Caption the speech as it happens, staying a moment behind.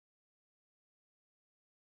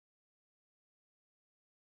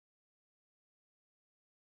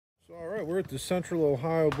So, all right, we're at the Central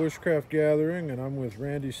Ohio Bushcraft Gathering, and I'm with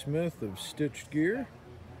Randy Smith of Stitched Gear.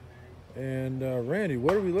 And Randy,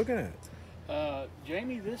 what are we looking at?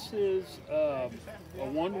 Jamie, this is a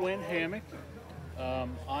OneWind hammock.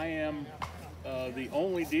 I am the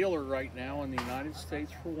only dealer right now in the United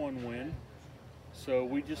States for OneWind. So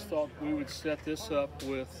we just thought we would set this up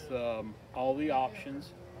with all the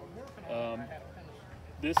options.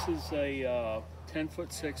 This is a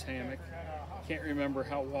 10'6" hammock. Can't remember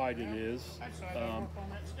how wide it is,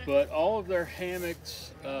 but all of their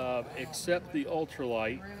hammocks except the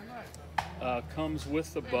ultralight comes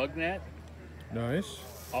with the bug net. Nice.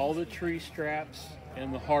 All the tree straps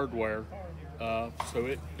and the hardware,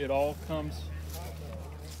 so it all comes.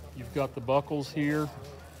 You've got the buckles here.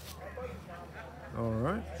 All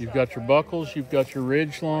right. You've got your buckles, you've got your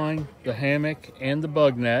ridge line, the hammock, and the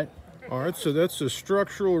bug net. All right, so that's a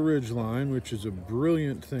structural ridge line, which is a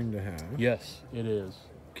brilliant thing to have. Yes, it is.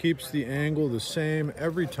 Keeps the angle the same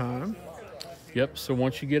every time. Yep, so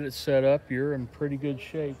once you get it set up, you're in pretty good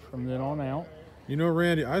shape from then on out. You know,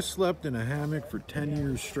 Randy, I slept in a hammock for 10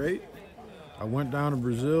 years straight. I went down to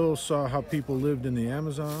Brazil, saw how people lived in the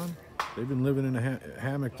Amazon. They've been living in a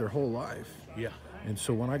hammock their whole life. Yeah. And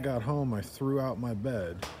so when I got home, I threw out my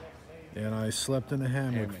bed and I slept in a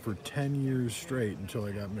hammock for 10 years straight until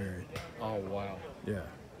I got married. Oh, wow. Yeah.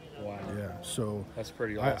 Wow. Yeah. So that's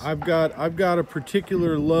pretty awesome. I've got a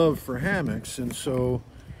particular love for hammocks, and so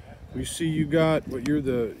we see you got you're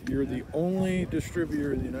the only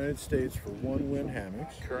distributor in the United States for OneWind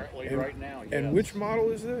hammocks. Currently, right now. Yes. And which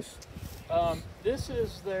model is this? This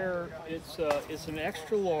is it's an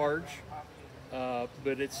extra large,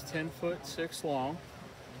 but it's 10'6" long.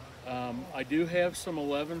 I do have some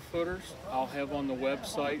 11-footers I'll have on the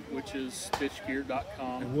website, which is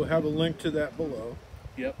stitchgear.com. And we'll have a link to that below.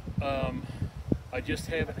 Yep. I just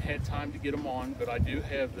haven't had time to get them on, but I do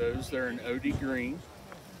have those. They're in OD green.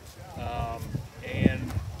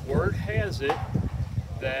 And word has it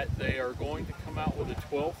that they are going to come out with a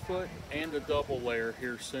 12-foot and a double layer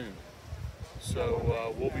here soon.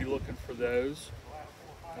 So we'll be looking for those.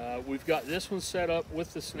 We've got this one set up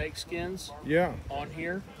with the snake skins on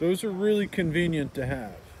here. Those are really convenient to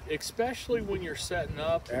have. Especially when you're setting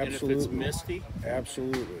up. Absolutely. And if it's misty.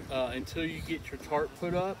 Absolutely. Until you get your tarp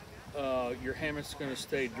put up, your hammock's going to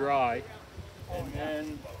stay dry. And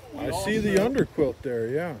then I see the underquilt there,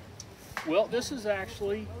 yeah. Well, this is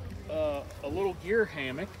actually a little gear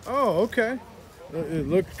hammock. Oh, okay. It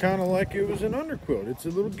looked kind of like it was an underquilt. It's a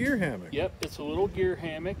little gear hammock. Yep, it's a little gear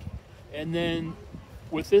hammock. And then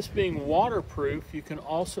with this being waterproof, you can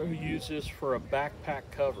also use this for a backpack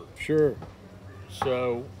cover. Sure.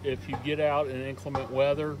 So if you get out in inclement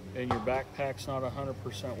weather and your backpack's not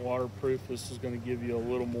 100% waterproof, this is going to give you a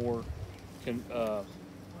little more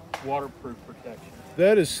waterproof protection.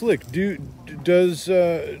 That is slick. Does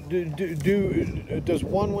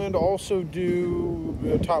OneWind also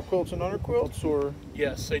do top quilts and underquilts, or?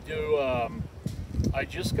 Yes, they do. I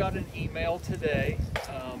just got an email today.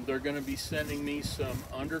 They're going to be sending me some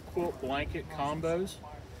underquilt blanket combos,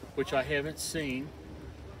 which I haven't seen.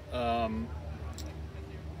 And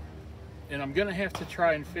I'm going to have to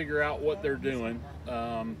try and figure out what they're doing.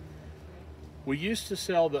 We used to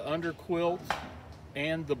sell the underquilt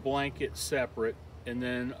and the blanket separate, and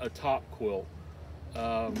then a top quilt.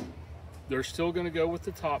 They're still going to go with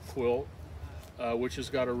the top quilt, which has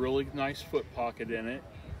got a really nice foot pocket in it.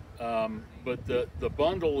 But the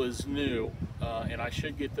bundle is new, and I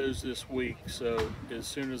should get those this week. So as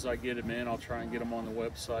soon as I get them in, I'll try and get them on the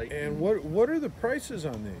website. And what are the prices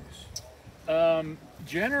on these?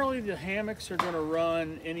 Generally, the hammocks are going to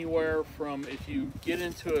run anywhere from, if you get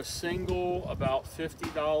into a single, about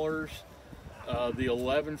 $50. The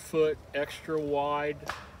 11-foot extra wide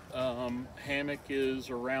hammock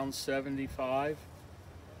is around $75.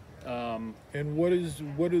 And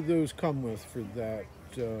what do those come with for that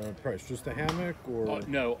price? Just the hammock, or?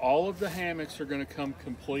 No, all of the hammocks are going to come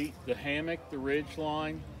complete. The hammock, the ridge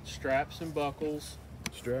line, straps and buckles.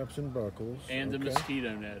 Straps and buckles. And the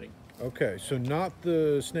mosquito netting. Okay, so not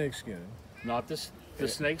the snake skin. Not the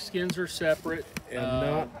snake skins are separate. And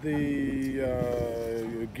not the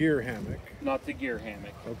gear hammock. Not the gear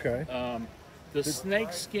hammock. Okay. The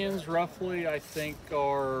snake skins roughly, I think,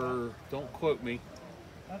 are, don't quote me,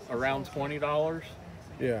 around $20.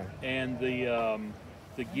 Yeah. And the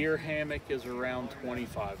gear hammock is around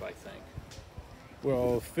 $25, I think.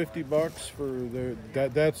 Well, $50 for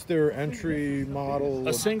that's their entry model.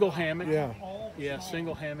 A single hammock. Yeah. Yeah,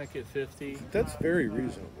 single hammock at $50. That's very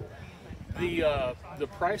reasonable. The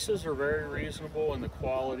prices are very reasonable, and the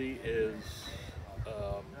quality is.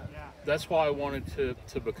 That's why I wanted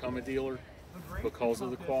to become a dealer. because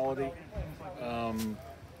of the quality.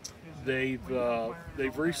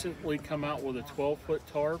 They've recently come out with a 12-foot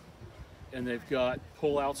tarp, and they've got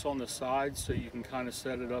pull-outs on the sides so you can kind of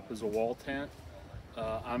set it up as a wall tent.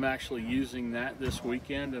 I'm actually using that this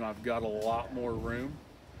weekend, and I've got a lot more room.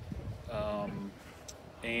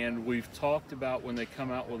 And we've talked about when they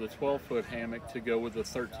come out with a 12-foot hammock to go with a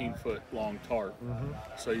 13-foot long tarp.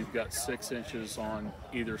 So you've got 6 inches on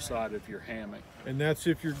either side of your hammock. And that's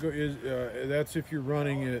if you're that's if you're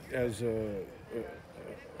running it as a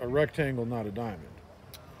rectangle, not a diamond.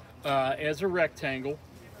 As a rectangle.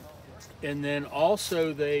 And then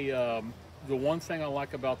also the one thing I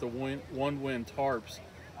like about the OneWind tarps,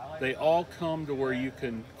 they all come to where you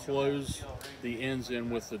can close the ends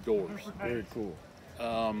in with the doors. Very cool.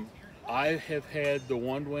 I have had the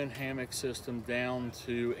OneWind hammock system down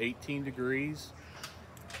to 18 degrees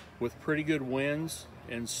with pretty good winds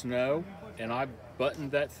and snow, and I buttoned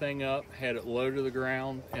that thing up, had it low to the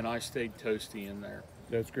ground, and I stayed toasty in there.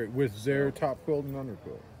 That's great. With their top quilt and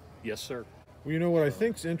underquilt. Yes, sir. Well, you know what I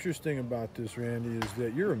think's interesting about this, Randy, is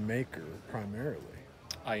that you're a maker primarily.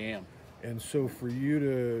 I am. And so for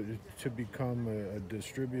you to become a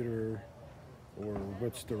distributor, or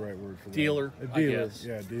what's the right word for that? Dealer, A dealer, I guess.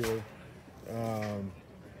 yeah, dealer.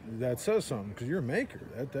 That says something, because you're a maker.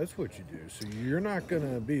 That's what you do. So you're not going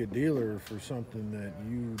to be a dealer for something that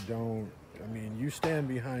you don't. I mean, you stand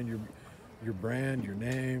behind your brand, your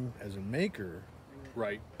name as a maker.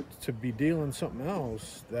 Right. To be dealing something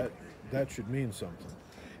else, that should mean something.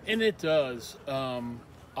 And it does.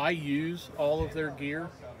 I use all of their gear.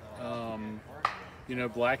 You know,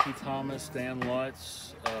 Blackie Thomas, Dan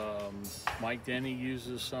Lutz, Mike Denny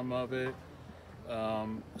uses some of it.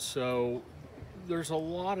 So there's a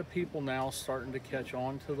lot of people now starting to catch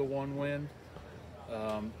on to the OneWind.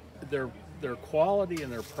 Their quality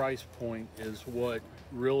and their price point is what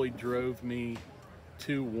really drove me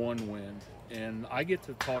to OneWind. And I get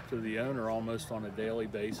to talk to the owner almost on a daily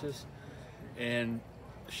basis, and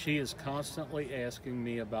she is constantly asking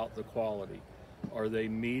me about the quality. Are they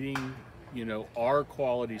meeting, you know, our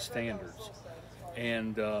quality standards?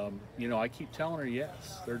 And you know, I keep telling her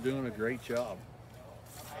yes, they're doing a great job.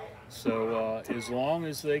 So as long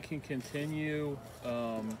as they can continue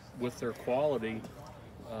with their quality,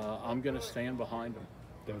 I'm going to stand behind them.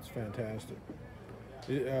 That's fantastic.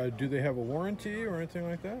 Do they have a warranty or anything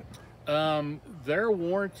like that? Their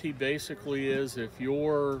warranty basically is if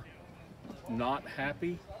you're not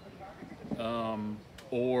happy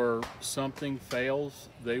or something fails,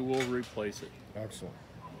 they will replace it. Excellent.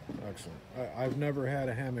 Excellent. I've never had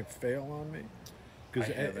a hammock fail on me, because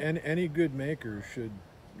haven't. any good maker should,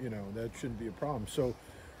 you know, that shouldn't be a problem. So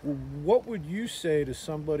what would you say to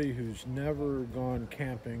somebody who's never gone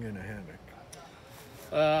camping in a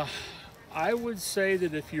hammock? I would say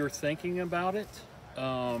that if you're thinking about it,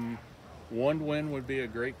 OneWind would be a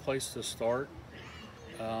great place to start.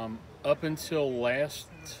 Up until last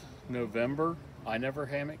November, I never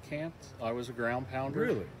hammock camped. I was a ground pounder.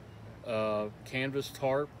 Really? Canvas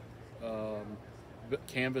tarp,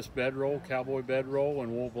 canvas bedroll, cowboy bedroll,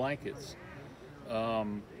 and wool blankets.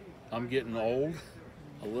 I'm getting old,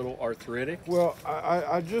 a little arthritic. Well,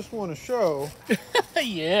 I just want to show.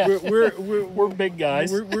 Yeah, we're big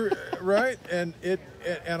guys. We're right, and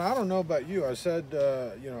I don't know about you. I said,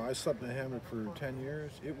 you know, I slept in a hammock for 10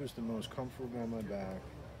 years. It was the most comfortable on my back.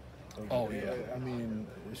 Oh yeah. I mean,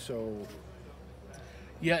 so.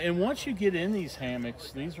 Yeah, and once you get in these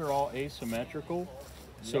hammocks, these are all asymmetrical.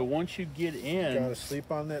 So once you get in, You gotta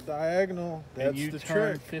sleep on that diagonal. That's and you the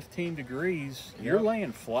turn trick. 15 degrees, you're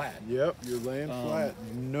laying flat. Yep, you're laying flat.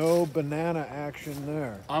 No banana action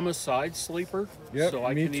there. I'm a side sleeper, Yep, so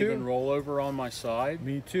I me can too. even roll over on my side.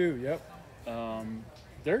 Me too. Yep.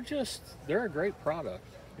 They're a great product.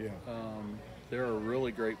 Yeah. They're a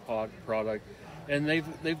really great product, and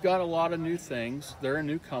they've got a lot of new things. They're a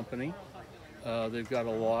new company. They've got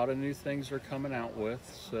a lot of new things they're coming out with,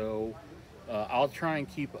 so I'll try and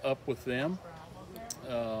keep up with them.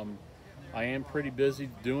 I am pretty busy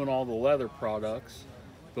doing all the leather products,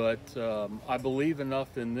 but I believe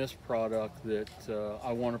enough in this product that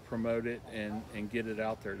I want to promote it and get it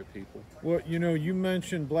out there to people. Well, you know, you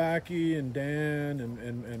mentioned Blackie and Dan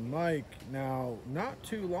and Mike. Now, not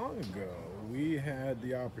too long ago, we had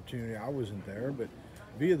the opportunity, I wasn't there, but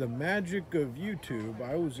via the magic of YouTube,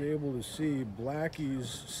 I was able to see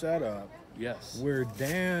Blackie's setup. Yes. Where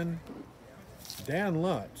Dan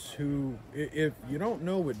Lutz, who, if you don't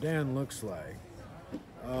know what Dan looks like,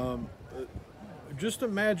 just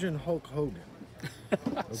imagine Hulk Hogan.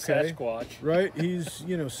 Okay? Sasquatch. Right? He's,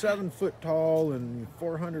 you know, 7 foot tall and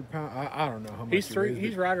 400 pounds. I don't know how much He's he weighs,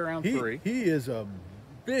 He's but right around 3. He is a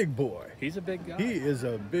big boy. He's a big guy. He is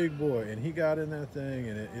a big boy, and he got in that thing,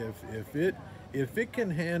 and if it can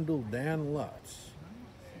handle Dan Lutz.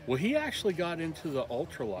 Well, he actually got into the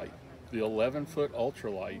ultralight, the 11-foot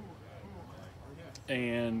ultralight,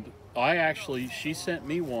 and she sent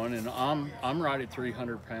me one, and I'm right at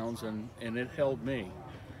 300 pounds, and it held me.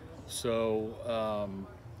 So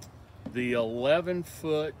the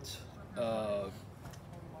 11-foot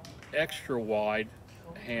extra wide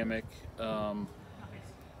hammock,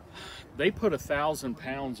 they put 1,000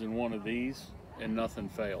 pounds in one of these, and nothing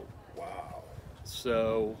failed. Wow.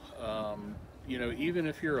 So you know, even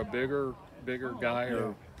if you're a bigger guy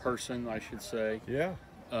or person, I should say, yeah,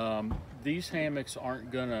 these hammocks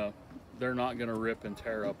they're not gonna rip and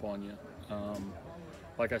tear up on you.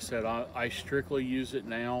 Like I said, I strictly use it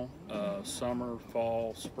now, summer,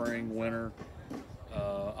 fall, spring, winter.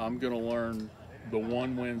 I'm gonna learn the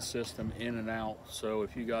OneWind system in and out, so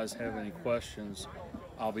if you guys have any questions,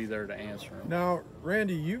 I'll be there to answer them. Now,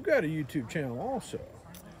 Randy, you've got a YouTube channel also.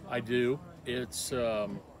 I do. It's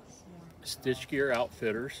Stitch Gear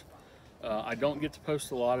Outfitters. I don't get to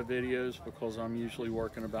post a lot of videos because I'm usually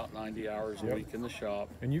working about 90 hours a week in the shop.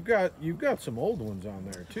 And you've got some old ones on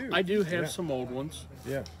there too. I do have some old ones.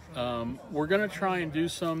 Yeah. We're going to try and do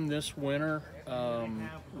some this winter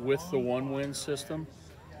with the OneWind system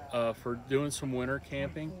for doing some winter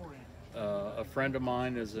camping. A friend of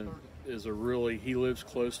mine he lives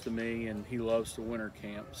close to me, and he loves to winter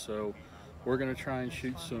camp. So we're going to try and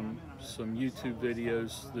shoot some YouTube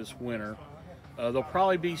videos this winter. They'll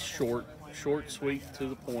probably be short, sweet, to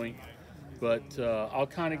the point, but I'll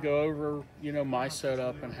kind of go over, you know, my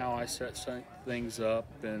setup and how I set things up,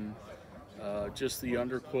 and just the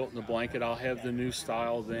underquilt and the blanket. I'll have the new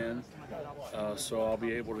style then, so I'll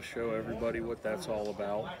be able to show everybody what that's all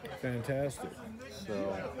about. Fantastic.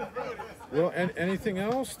 So, well, and anything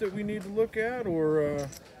else that we need to look at, or?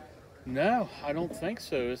 No, I don't think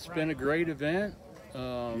so. It's been a great event.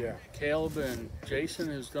 Caleb and Jason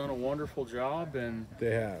has done a wonderful job, and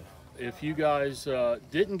they have. If you guys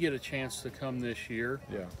didn't get a chance to come this year,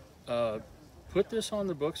 put this on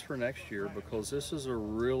the books for next year, because this is a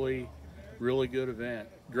really good event.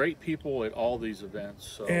 Great people at all these events.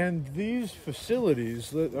 So. And these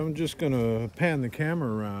facilities, I'm just going to pan the camera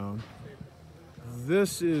around.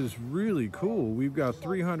 This is really cool. We've got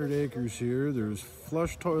 300 acres here. There's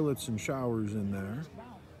flush toilets and showers in there.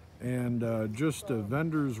 And just a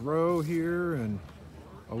vendor's row here, and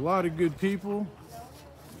a lot of good people,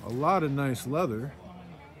 a lot of nice leather.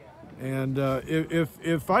 And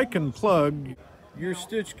if I can plug your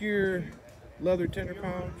Stitch Gear leather tender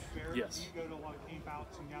pouch. Yes.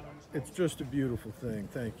 It's just a beautiful thing.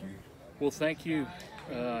 Thank you. Well, thank you,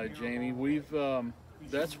 Jamie.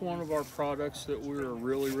 That's one of our products that we're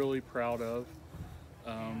really proud of.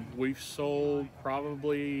 We've sold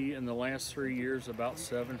probably in the last 3 years about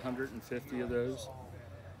 750 of those.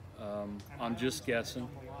 I'm just guessing.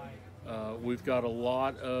 We've got a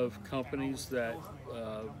lot of companies that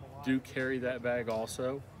do carry that bag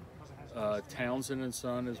also. Townsend &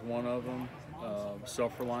 Son is one of them.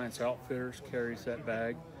 Self-Reliance Outfitters carries that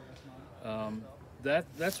bag.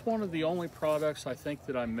 That's one of the only products I think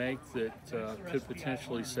that I make that could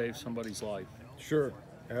potentially save somebody's life. Sure,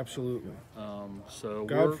 absolutely. So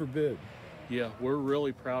God forbid. Yeah, we're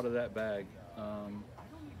really proud of that bag.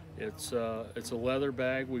 It's a leather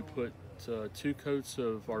bag. We put 2 coats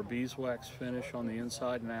of our beeswax finish on the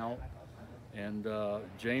inside and out, and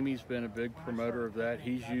Jamie's been a big promoter of that.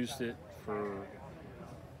 He's used it for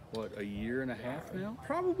what, a year and a half now?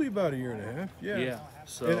 Probably about a year and a half, yeah. Yeah.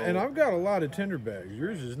 So, and I've got a lot of tender bags.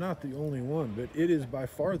 Yours is not the only one, but it is by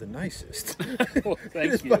far the nicest. Well, thank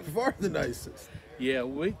it is you. by far the nicest. Yeah,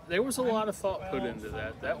 there was a lot of thought put into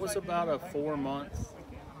that. That was about a 4-month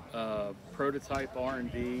prototype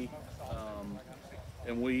R&D,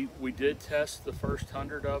 and we did test the first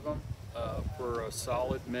 100 of them for a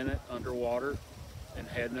solid minute underwater and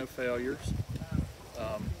had no failures.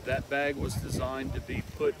 That bag was designed to be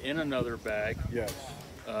put in another bag. Yes.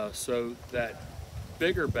 So that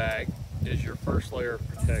bigger bag is your first layer of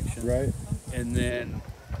protection. Right. And then,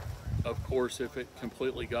 of course, if it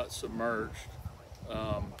completely got submerged,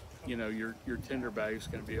 you know, your tinder bag is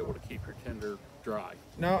going to be able to keep your tinder dry.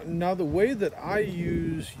 Now the way that I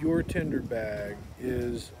use your tinder bag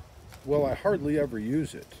is, well, I hardly ever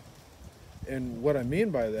use it. And what I mean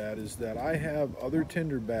by that is that I have other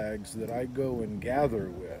tinder bags that I go and gather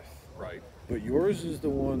with. Right. But yours is the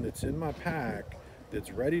one that's in my pack,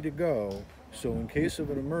 that's ready to go, so in case of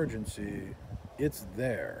an emergency, it's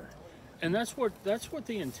there. And that's what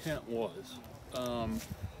the intent was.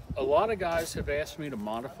 A lot of guys have asked me to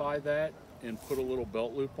modify that and put a little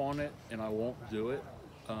belt loop on it, and I won't do it.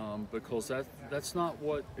 because that's not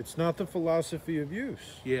what. It's not the philosophy of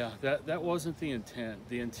use. Yeah, that wasn't the intent.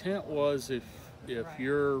 The intent was if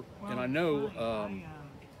you're, and I know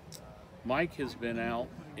Mike has been out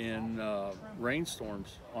in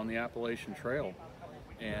rainstorms on the Appalachian Trail,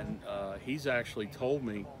 and he's actually told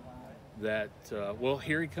me that, well,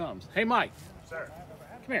 here he comes. Hey, Mike. Sir.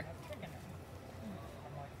 Come here.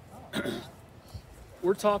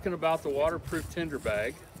 We're talking about the waterproof tinder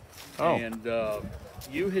bag. Oh. And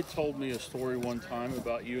you had told me a story one time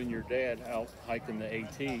about you and your dad out hiking the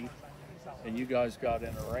AT, and you guys got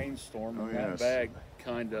in a rainstorm, and that bag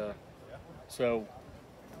kind of, so.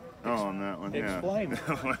 On that one, explain.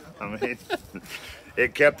 Yeah. I mean,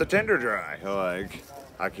 it kept the tinder dry. Like,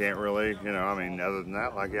 I can't really, I mean, other than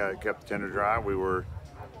that, like, yeah, it kept the tinder dry. We were,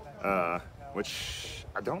 which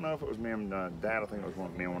I don't know if it was me and Dad. I think it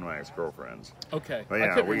was me and one of my ex-girlfriends. Okay. But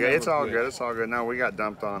yeah, it's all good. It's all good. No, we got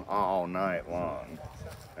dumped on all night long,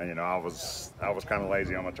 and I was kind of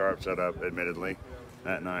lazy on my tarp setup, admittedly,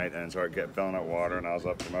 that night, and so it kept filling up water, and I was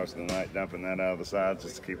up for most of the night dumping that out of the sides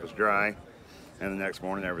just to keep us dry. And the next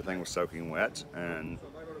morning, everything was soaking wet, and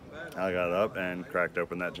I got up and cracked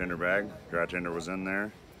open that tinder bag. Dry tinder was in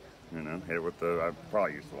there. Hit it with I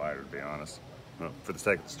probably used the lighter, to be honest. Well, for the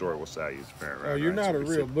sake of the story, we'll say I used a ferret. Oh, you're not a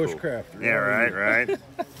real bushcrafter. Yeah, right.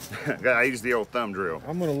 I used the old thumb drill.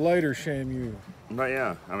 I'm gonna lighter shame you. But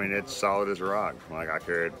yeah, I mean, it's solid as a rock. Like, I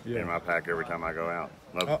carry it in my pack every time I go out.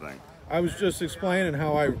 Love the thing. I was just explaining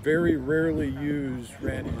how I very rarely use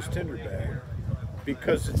Randy's tinder bag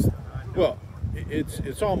because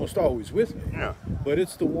it's almost always with me. Yeah. But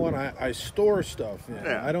it's the one I store stuff in.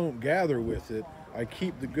 Yeah. I don't gather with it. I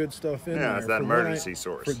keep the good stuff in there. Yeah, it's that emergency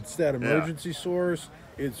source. It's that emergency source.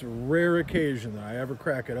 It's a rare occasion that I ever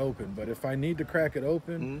crack it open. But if I need to crack it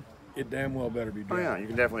open, it damn well better be dry. Oh yeah, you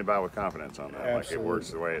can definitely buy with confidence on that. Absolutely. Like, it works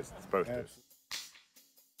the way it's supposed to. Absolutely.